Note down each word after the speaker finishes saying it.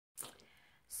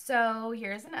So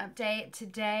here's an update.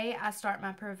 Today I start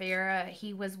my Provera.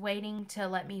 He was waiting to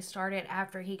let me start it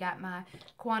after he got my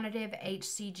quantitative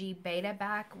HCG beta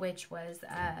back, which was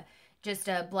just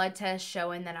a blood test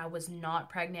showing that I was not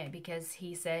pregnant because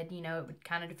he said, it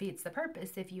kind of defeats the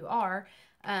purpose if you are.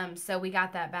 So we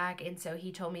got that back, and so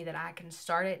he told me that I can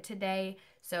start it today.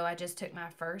 So I just took my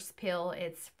first pill.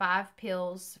 It's 5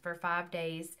 pills for 5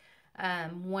 days.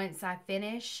 Once I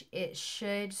finish, it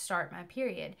should start my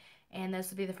period. And this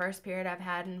will be the first period I've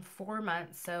had in 4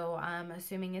 months, so I'm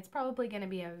assuming it's probably going to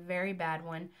be a very bad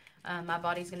one. My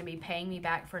body's going to be paying me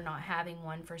back for not having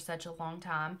one for such a long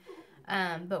time.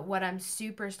 But what I'm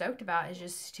super stoked about is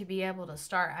just to be able to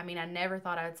start. I mean, I never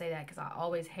thought I would say that because I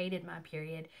always hated my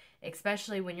period,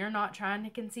 especially when you're not trying to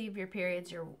conceive your period's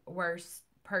your worst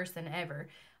person ever.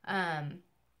 And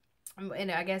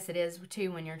I guess it is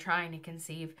too when you're trying to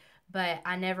conceive, but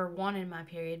I never wanted my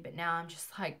period, but now I'm just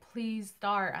like, please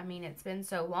start. I mean, it's been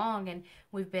so long, and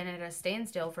we've been at a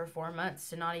standstill for 4 months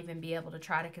to not even be able to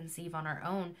try to conceive on our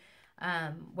own,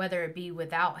 whether it be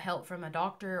without help from a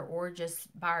doctor or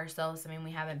just by ourselves. I mean,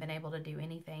 we haven't been able to do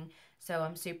anything, so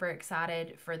I'm super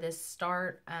excited for this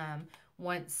start.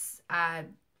 Once I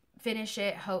finish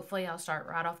it, hopefully I'll start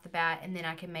right off the bat, and then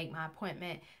I can make my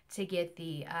appointment to get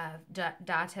the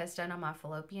dye test done on my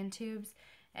fallopian tubes.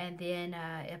 And then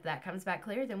if that comes back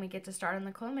clear, then we get to start on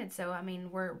the Clomid. So, I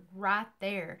mean, we're right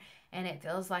there. And it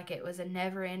feels like it was a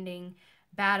never-ending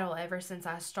battle ever since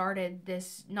I started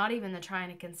this, not even the trying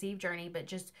to conceive journey, but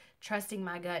just trusting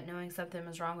my gut, knowing something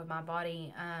was wrong with my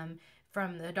body.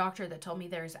 From the doctor that told me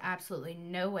there's absolutely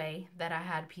no way that I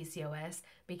had PCOS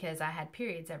because I had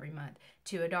periods every month,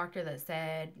 to a doctor that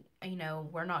said,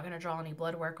 we're not going to draw any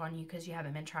blood work on you because you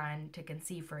haven't been trying to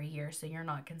conceive for a year, so you're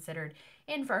not considered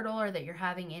infertile or that you're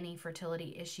having any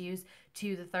fertility issues,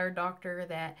 to the third doctor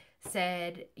that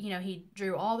said, he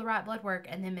drew all the right blood work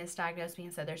and then misdiagnosed me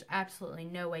and said there's absolutely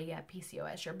no way you have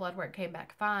PCOS. Your blood work came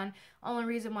back fine. Only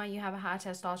reason why you have a high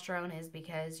testosterone is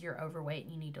because you're overweight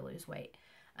and you need to lose weight.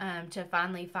 To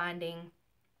finally finding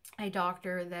a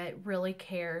doctor that really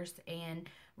cares and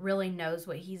really knows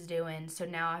what he's doing. So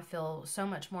now I feel so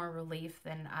much more relief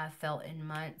than I felt in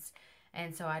months.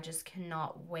 And so I just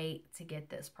cannot wait to get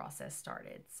this process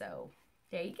started. So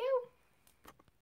there you go.